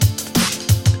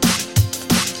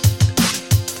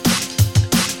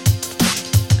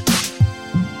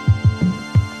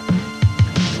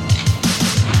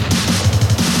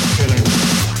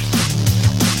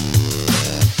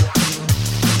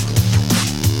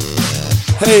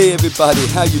Hey everybody,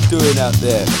 how you doing out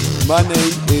there? My name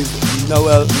is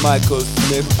Noel Michael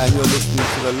Smith and you're listening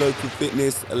to the Local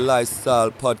Fitness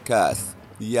Lifestyle Podcast.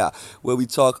 Yeah, where we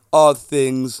talk all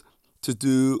things to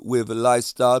do with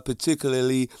lifestyle,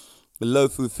 particularly the low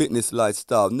food fitness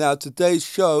lifestyle. Now today's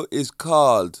show is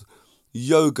called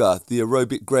Yoga, the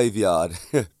Aerobic Graveyard.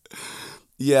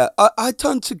 Yeah, I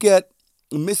tend to get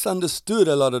misunderstood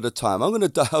a lot of the time. I want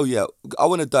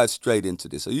to dive straight into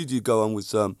this. I usually go on with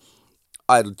some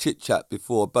idle chit chat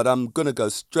before, but I'm going to go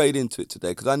straight into it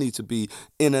today because I need to be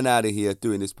in and out of here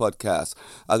doing this podcast.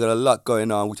 I got a lot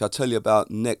going on, which I'll tell you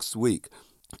about next week.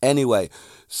 Anyway,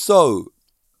 so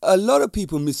a lot of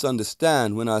people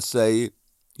misunderstand when I say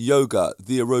yoga,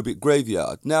 the aerobic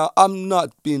graveyard. Now, I'm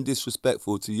not being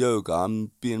disrespectful to yoga.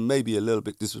 I'm being maybe a little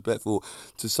bit disrespectful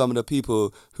to some of the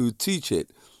people who teach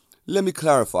it. Let me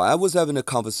clarify. I was having a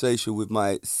conversation with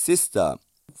my sister.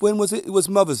 When was it? It was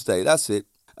Mother's Day. That's it.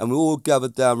 And we all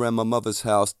gathered down around my mother's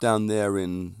house down there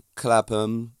in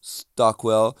Clapham,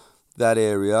 Stockwell, that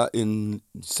area in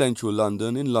central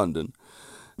London, in London.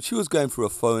 She was going through her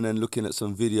phone and looking at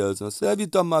some videos. And I said, have you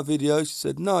done my videos? She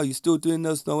said, no, you still doing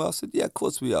those, Noel? I said, yeah, of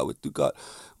course we are. We got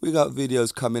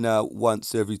videos coming out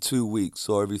once every 2 weeks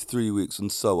or every 3 weeks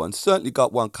and so on. Certainly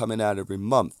got one coming out every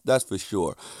month, that's for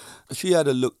sure. She had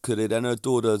a look at it and her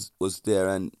daughter was there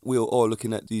and we were all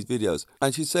looking at these videos.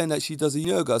 And she's saying that she does a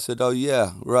yoga. I said, oh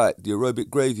yeah, right, the aerobic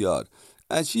graveyard.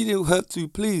 And she didn't hurt too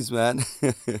pleased, man,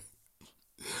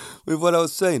 with what I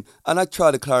was saying. And I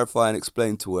tried to clarify and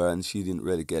explain to her and she didn't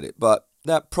really get it. But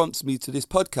that prompts me to this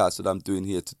podcast that I'm doing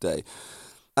here today.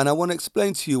 And I want to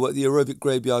explain to you what the aerobic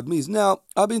graveyard means. Now,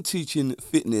 I've been teaching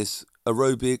fitness,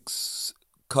 aerobics,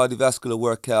 cardiovascular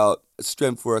workout,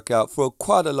 strength workout for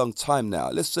quite a long time now.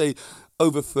 Let's say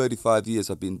over 35 years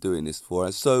I've been doing this for.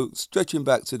 And so stretching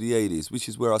back to the 80s, which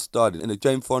is where I started, in the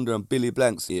Jane Fonda and Billy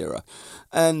Blanks era.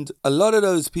 And a lot of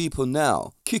those people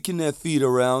now kicking their feet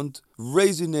around,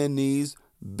 raising their knees,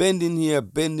 bending here,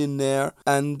 bending there,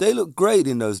 and they look great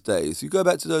in those days. You go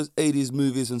back to those 80s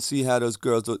movies and see how those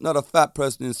girls look. Not a fat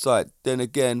person in sight. Then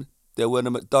again, there weren't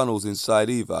a McDonald's inside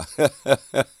either.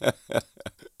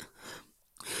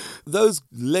 Those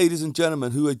ladies and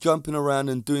gentlemen who were jumping around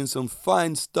and doing some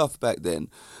fine stuff back then,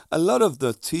 a lot of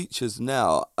the teachers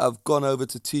now have gone over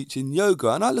to teaching yoga.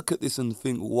 And I look at this and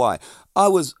think, why? I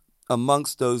was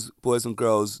amongst those boys and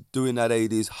girls doing that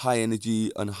 80s high energy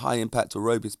and high impact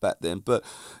aerobics back then. But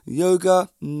yoga,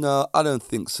 no, I don't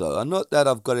think so. And not that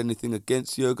I've got anything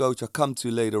against yoga, which I'll come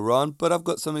to later on, but I've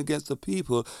got something against the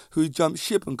people who jump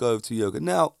ship and go over to yoga.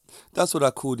 Now, that's what I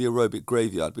call the aerobic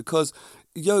graveyard, because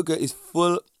yoga is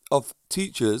full of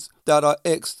teachers that are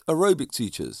ex-aerobic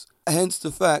teachers. Hence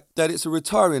the fact that it's a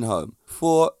retiring home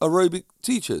for aerobic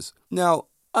teachers. Now,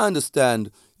 I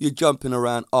understand you're jumping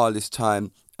around all this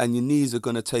time and your knees are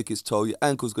going to take its toll, your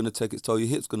ankle's going to take its toll, your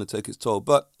hip's going to take its toll.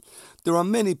 But there are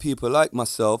many people like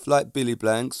myself, like Billy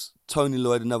Blanks, Tony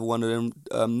Lloyd, another one of them,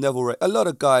 Neville Ray, a lot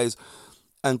of guys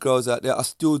and girls out there are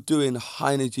still doing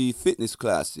high energy fitness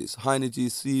classes, high energy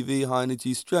CV, high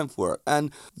energy strength work.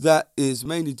 And that is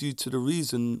mainly due to the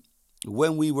reason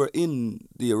when we were in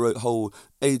the whole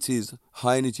 80s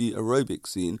high energy aerobic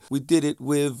scene, we did it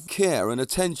with care and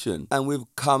attention and with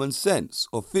common sense,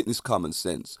 or fitness common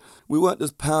sense. We weren't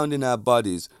just pounding our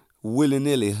bodies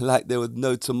willy-nilly like there was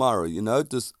no tomorrow,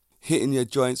 just hitting your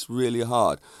joints really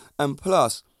hard. And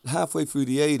plus, halfway through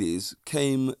the 80s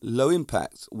came low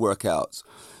impact workouts.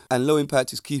 And low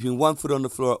impact is keeping one foot on the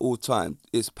floor at all time.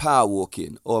 It's power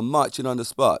walking or marching on the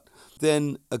spot.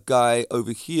 Then a guy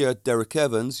over here, Derek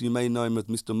Evans, you may know him as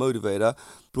Mr. Motivator,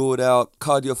 brought out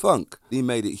Cardio Funk. He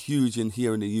made it huge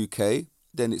here in the UK.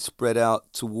 Then it spread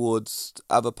out towards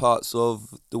other parts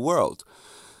of the world.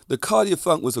 The Cardio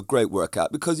Funk was a great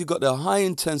workout because you got the high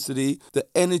intensity, the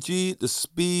energy, the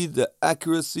speed, the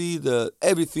accuracy, the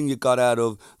everything you got out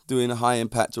of doing high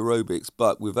impact aerobics,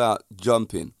 but without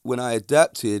jumping. When I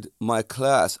adapted my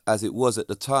class as it was at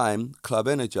the time, Club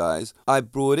Energize, I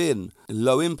brought in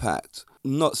low impact,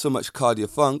 not so much Cardio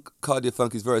Funk. Cardio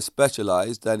Funk is very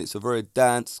specialized and it's a very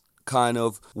dance kind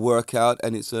of workout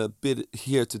and it's a bit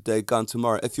here today, gone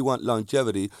tomorrow. If you want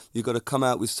longevity, you've got to come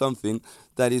out with something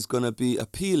that is going to be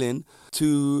appealing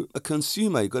to a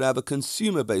consumer. You've got to have a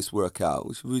consumer-based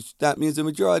workout, which that means the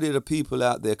majority of the people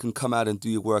out there can come out and do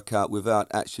your workout without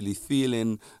actually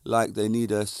feeling like they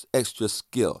need a extra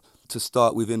skill to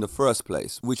start with in the first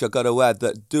place, which I got to add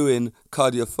that doing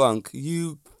Cardio Funk,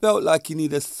 you felt like you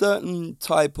need a certain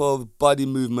type of body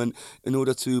movement in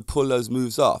order to pull those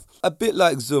moves off. A bit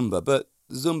like Zumba, but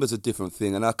Zumba's a different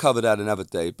thing, and I'll cover that another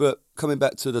day. But coming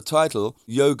back to the title,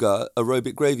 Yoga,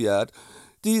 Aerobic Graveyard,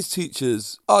 these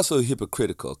teachers are so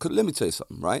hypocritical. 'Cause let me tell you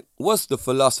something, right? What's the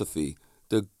philosophy,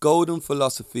 the golden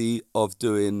philosophy of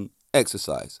doing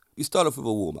exercise? You start off with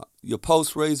a warm-up, your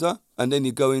pulse raiser, and then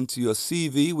you go into your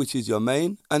CV, which is your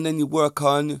main, and then you work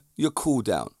on your cool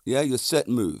down, your set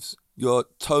moves, your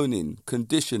toning,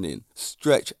 conditioning,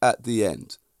 stretch at the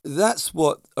end. That's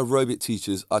what aerobic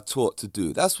teachers are taught to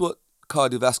do. That's what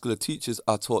cardiovascular teachers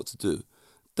are taught to do.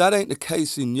 That ain't the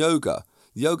case in yoga.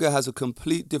 Yoga has a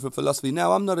complete different philosophy.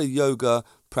 Now, I'm not a yoga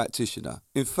practitioner.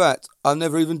 In fact, I've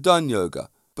never even done yoga.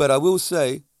 But I will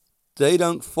say, they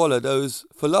don't follow those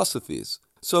philosophies.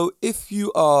 So if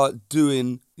you are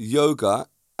doing yoga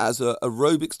as an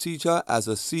aerobics teacher, as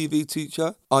a CV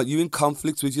teacher, aren't you in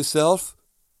conflict with yourself?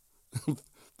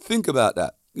 Think about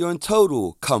that. You're in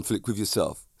total conflict with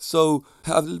yourself. So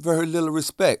have very little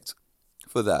respect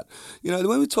for that.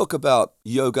 When we talk about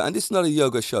yoga, and this is not a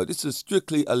yoga show, this is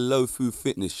strictly a low-food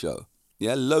fitness show.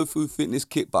 Low-food fitness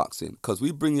kickboxing, because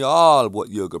we bring you all what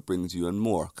yoga brings you and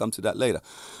more. Come to that later.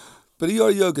 But you're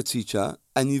a yoga teacher,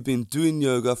 and you've been doing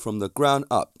yoga from the ground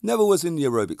up. Never was in the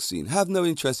aerobic scene. Have no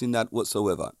interest in that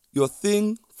whatsoever. Your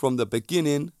thing from the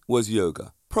beginning was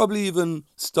yoga. Probably even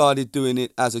started doing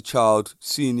it as a child,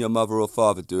 seeing your mother or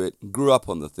father do it, grew up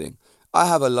on the thing. I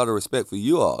have a lot of respect for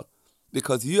you all,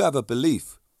 because you have a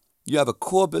belief. You have a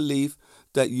core belief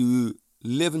that you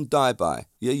live and die by.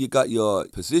 You got your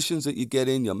positions that you get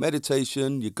in, your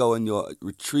meditation, you go on your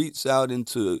retreats out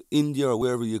into India or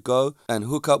wherever you go and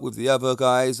hook up with the other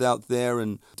guys out there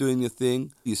and doing your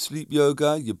thing. You sleep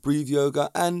yoga, you breathe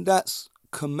yoga, and that's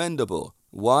commendable.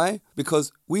 Why?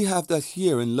 Because we have that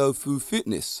here in low food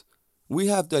fitness. We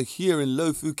have that here in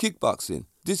low food kickboxing.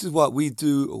 This is what we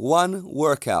do, one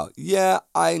workout.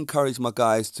 I encourage my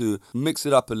guys to mix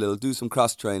it up a little, do some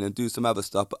cross training and do some other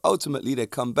stuff, but ultimately they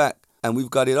come back and we've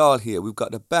got it all here. We've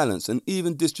got the balance and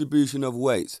even distribution of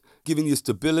weights, giving you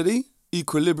stability,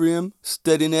 equilibrium,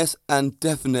 steadiness, and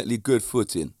definitely good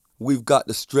footing. We've got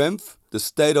the strength, the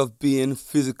state of being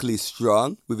physically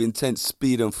strong with intense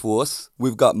speed and force.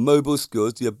 We've got mobile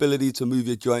skills, the ability to move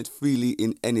your joints freely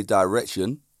in any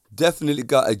direction. Definitely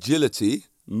got agility,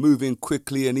 moving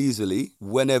quickly and easily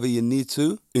whenever you need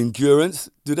to. Endurance.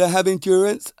 Do they have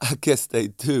endurance? I guess they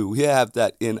do. We have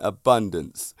that in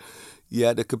abundance.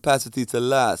 The capacity to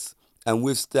last and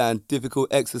withstand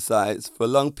difficult exercise for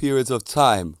long periods of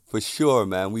time. For sure,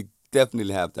 man. We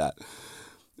definitely have that.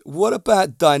 What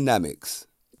about dynamics?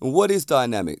 What is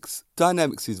dynamics?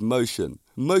 Dynamics is motion.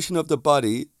 Motion of the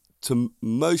body to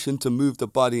move the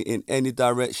body in any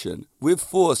direction, with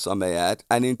force, I may add,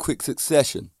 and in quick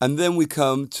succession. And then we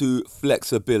come to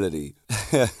flexibility.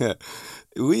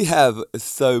 We have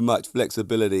so much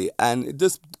flexibility, and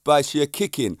just by sheer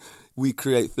kicking, we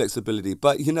create flexibility.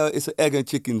 But it's an egg and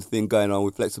chicken thing going on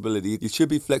with flexibility. You should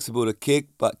be flexible to kick,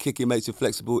 but kicking makes you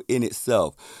flexible in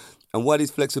itself. And what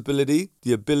is flexibility?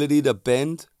 The ability to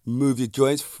bend, move your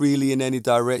joints freely in any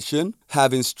direction,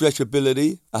 having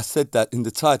stretchability. I said that in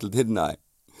the title, didn't I?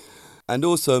 And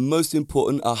also, most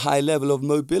important, a high level of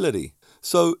mobility.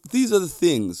 So these are the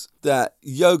things that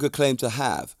yoga claim to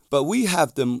have, but we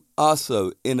have them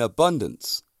also in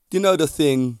abundance. The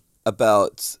thing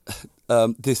about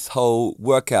this whole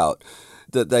workout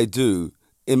that they do,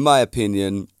 in my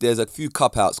opinion, there's a few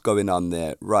cop-outs going on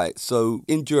there, right? So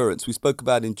endurance, we spoke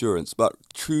about endurance, but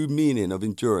true meaning of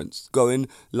endurance, going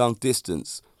long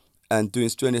distance and doing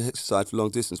strenuous exercise for long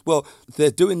distance. Well,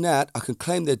 they're doing that. I can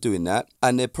claim they're doing that.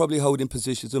 And they're probably holding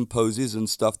positions and poses and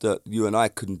stuff that you and I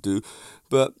couldn't do.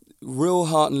 But real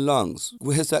heart and lungs,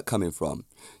 where's that coming from?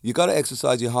 You got to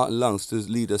exercise your heart and lungs to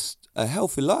lead a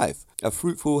healthy life, a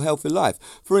fruitful, healthy life.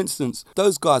 For instance,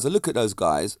 those guys, I look at those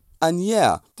guys, and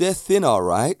they're thin, all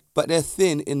right, but they're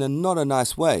thin in not a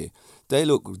nice way. They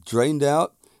look drained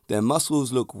out, their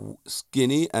muscles look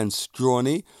skinny and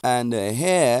scrawny, and their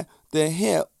hair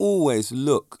always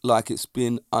look like it's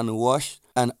been unwashed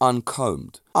and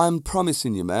uncombed. I'm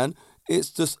promising you, man, it's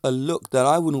just a look that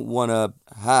I wouldn't want to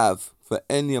have for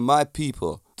any of my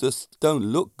people. Just don't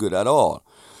look good at all.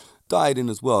 Dieting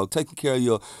as well, taking care of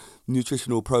your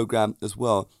nutritional program as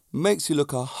well, makes you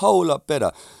look a whole lot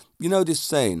better. This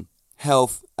saying,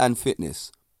 health and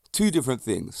fitness, two different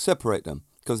things. Separate them,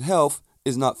 because health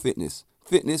is not fitness.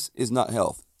 Fitness is not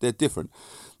health. They're different.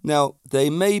 Now,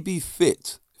 they may be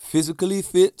fit, physically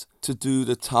fit to do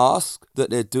the task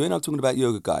that they're doing. I'm talking about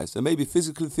yoga guys. They may be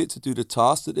physically fit to do the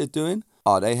task that they're doing.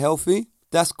 Are they healthy?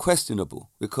 That's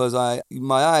questionable, because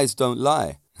my eyes don't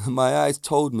lie. My eyes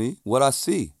told me what I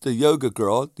see. The yoga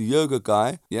girl, the yoga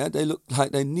guy, they look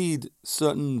like they need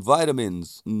certain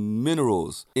vitamins,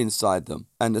 minerals inside them.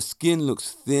 And the skin looks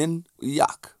thin.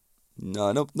 Yuck.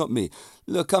 No, not me.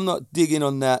 Look, I'm not digging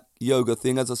on that yoga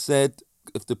thing. As I said,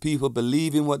 if the people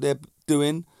believe in what they're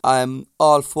doing, I'm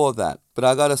all for that. But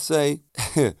I gotta say,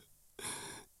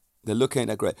 the look ain't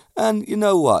that great. And you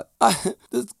know what?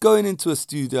 Just going into a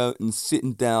studio and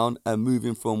sitting down and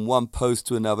moving from one pose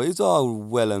to another is all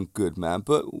well and good, man.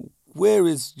 But where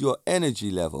is your energy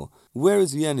level? Where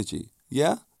is the energy?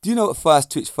 Yeah? Do you know what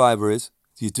fast twitch fiber is?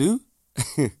 You do?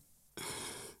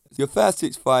 Your fast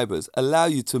twitch fibers allow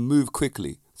you to move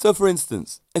quickly. So for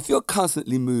instance, if you're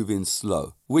constantly moving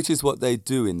slow, which is what they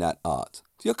do in that art,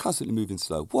 if you're constantly moving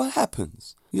slow, what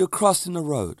happens? You're crossing the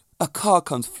road. A car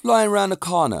comes flying around the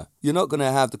corner. You're not going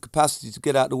to have the capacity to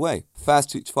get out of the way.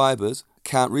 Fast twitch fibers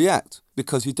can't react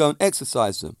because you don't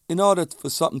exercise them. In order for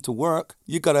something to work,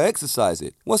 you got to exercise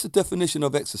it. What's the definition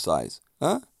of exercise?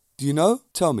 Huh? Do you know?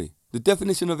 Tell me. The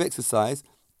definition of exercise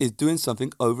is doing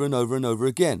something over and over and over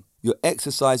again. You're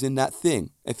exercising that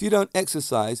thing. If you don't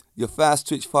exercise your fast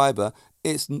twitch fiber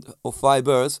or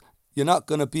fibers, you're not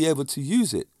going to be able to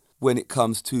use it when it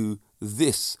comes to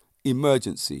this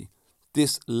emergency,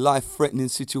 this life-threatening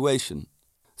situation.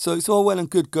 So it's all well and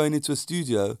good going into a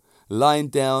studio, lying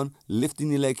down,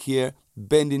 lifting your leg here,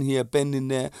 bending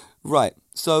there. Right,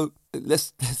 so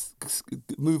let's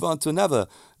move on to another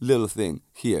little thing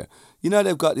here. You know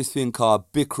they've got this thing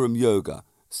called Bikram yoga.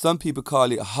 Some people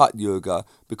call it hot yoga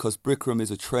because Bikram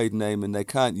is a trade name and they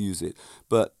can't use it.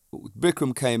 But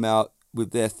Bikram came out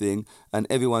with their thing and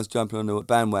everyone's jumping on the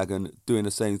bandwagon doing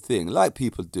the same thing, like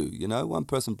people do, you know. One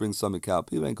person brings something out,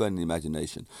 people ain't got any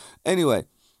imagination. Anyway,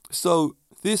 so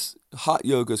this hot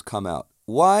yoga's come out.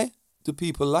 Why do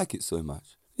people like it so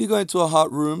much? You go into a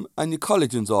hot room and your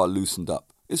collagens are loosened up.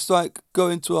 It's like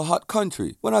going to a hot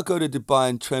country. When I go to Dubai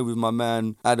and train with my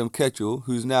man Adam Ketchel,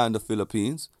 who's now in the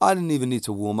Philippines, I didn't even need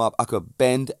to warm up. I could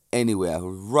bend anywhere,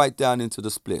 right down into the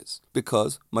splits,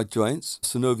 because my joints,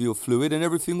 synovial fluid and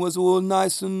everything was all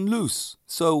nice and loose.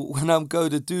 So when I'm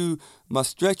going to do my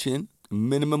stretching,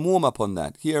 minimum warm up on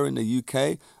that. Here in the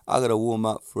UK, I got to warm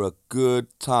up for a good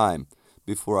time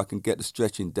before I can get the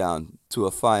stretching down to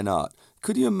a fine art.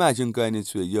 Could you imagine going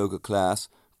into a yoga class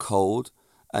cold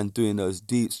and doing those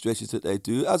deep stretches that they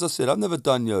do? As I said, I've never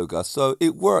done yoga, so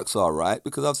it works all right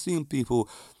because I've seen people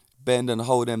bend and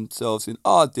hold themselves in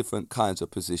all different kinds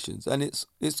of positions, and it's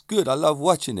good. I love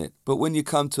watching it. But when you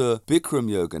come to Bikram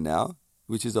yoga now,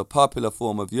 which is a popular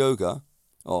form of yoga,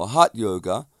 or hot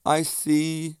yoga, I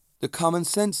see the common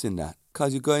sense in that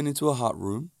because you're going into a hot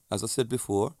room, as I said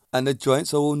before, and the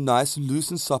joints are all nice and loose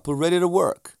and supple, ready to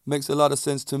work. Makes a lot of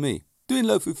sense to me. Doing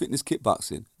low-food fitness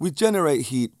kickboxing, we generate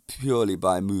heat purely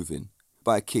by moving,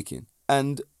 by kicking.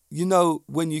 And you know,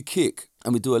 when you kick,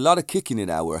 and we do a lot of kicking in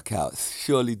our workouts,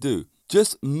 surely do,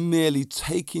 just merely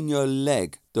taking your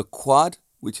leg, the quad,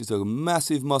 which is a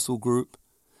massive muscle group,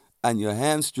 and your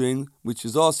hamstring, which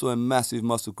is also a massive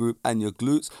muscle group, and your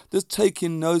glutes, just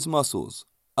taking those muscles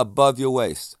above your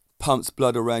waist, pumps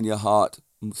blood around your heart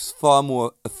far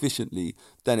more efficiently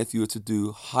than if you were to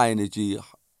do high energy,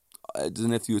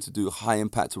 than if you were to do high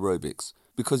impact aerobics,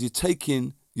 because you're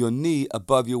taking your knee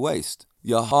above your waist.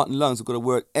 Your heart and lungs have got to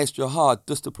work extra hard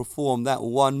just to perform that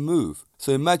one move.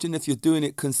 So imagine if you're doing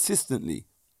it consistently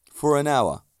for an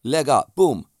hour. Leg up,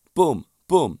 boom, boom,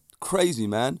 boom. Crazy,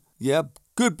 man. Yeah,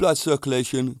 good blood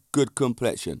circulation, good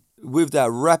complexion. With that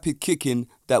rapid kicking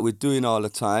that we're doing all the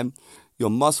time,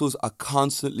 your muscles are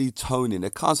constantly toning. They're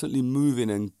constantly moving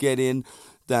and getting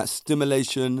that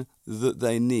stimulation that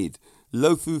they need.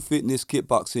 Low Food Fitness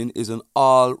Kickboxing is an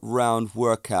all-round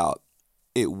workout.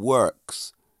 It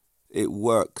works. It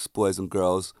works, boys and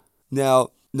girls. Now,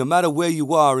 no matter where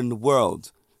you are in the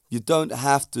world, you don't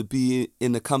have to be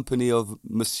in the company of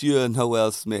Monsieur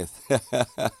Noel Smith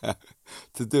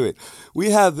to do it. We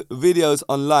have videos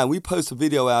online. We post a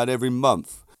video out every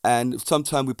month, and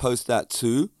sometimes we post that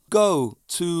too. Go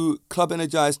to Club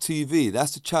Energize TV.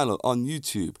 That's the channel on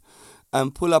YouTube.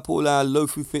 And pull up all our low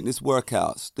food fitness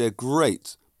workouts. They're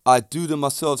great. I do them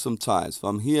myself sometimes.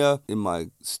 I'm here in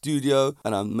my studio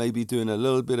and I'm maybe doing a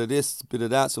little bit of this, a bit of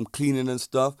that, some cleaning and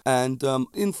stuff. And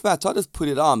in fact, I just put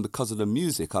it on because of the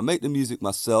music. I make the music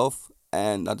myself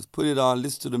and I just put it on,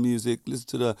 listen to the music, listen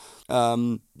to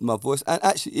the my voice. And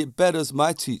actually, it betters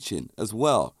my teaching as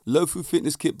well. Low Food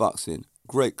Fitness Kickboxing,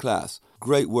 great class,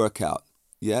 great workout.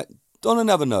 Yeah. On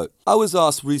another note, I was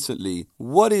asked recently,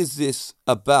 what is this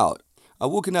about?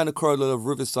 I'm walking down the corridor of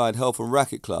Riverside Health and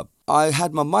Racket Club. I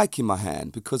had my mic in my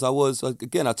hand because I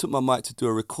took my mic to do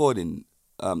a recording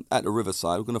at the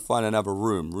Riverside. We're going to find another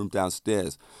room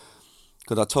downstairs.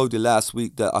 Because I told you last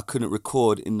week that I couldn't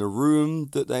record in the room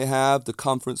that they have, the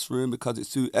conference room, because it's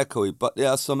too echoey. But there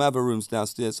are some other rooms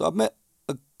downstairs. So I've met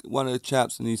one of the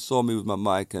chaps, and he saw me with my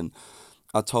mic, and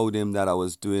I told him that I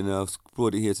was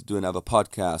brought it here to do another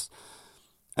podcast.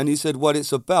 And he said what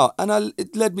it's about. And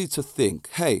it led me to think,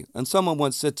 hey, and someone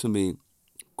once said to me,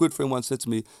 good friend once said to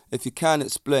me, if you can't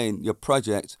explain your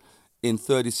project in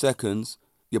 30 seconds,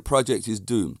 your project is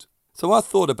doomed. So I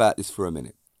thought about this for a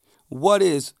minute. What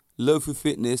is Lofu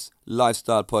Fitness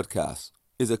Lifestyle Podcast?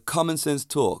 It's a common sense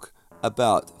talk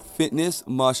about fitness,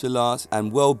 martial arts,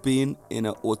 and well-being in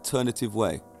an alternative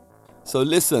way. So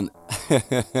listen,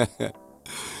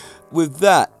 with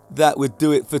that would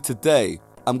do it for today.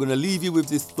 I'm going to leave you with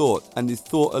this thought, and this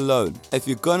thought alone. If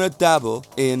you're going to dabble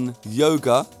in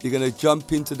yoga, you're going to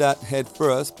jump into that head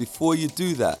first. Before you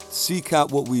do that, seek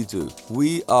out what we do.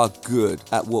 We are good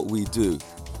at what we do.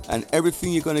 And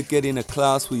everything you're going to get in a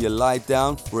class where you lie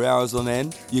down for hours on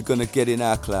end, you're going to get in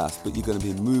our class, but you're going to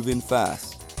be moving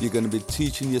fast. You're going to be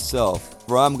teaching yourself,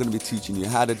 or I'm going to be teaching you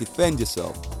how to defend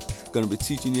yourself. I'm going to be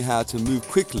teaching you how to move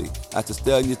quickly, how to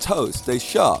stay on your toes, stay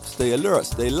sharp, stay alert,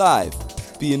 stay live,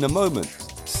 be in the moment.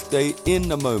 Stay in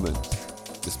the moment.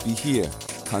 Just be here,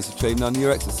 concentrating on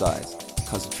your exercise,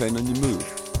 concentrating on your move.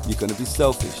 You're going to be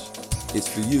selfish. It's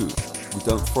for you. We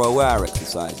don't throw away our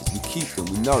exercises. We keep them,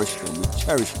 we nourish them, we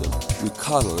cherish them. We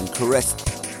cuddle and caress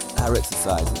our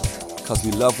exercises because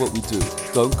we love what we do.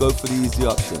 Don't go for the easy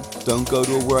option. Don't go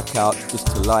to a workout just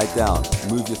to lie down.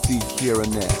 Move your feet here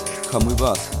and there. Come with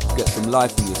us. Get some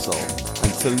life in your soul.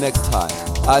 Until next time,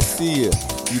 I see you.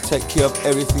 You take care of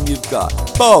everything you've got.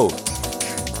 Bo!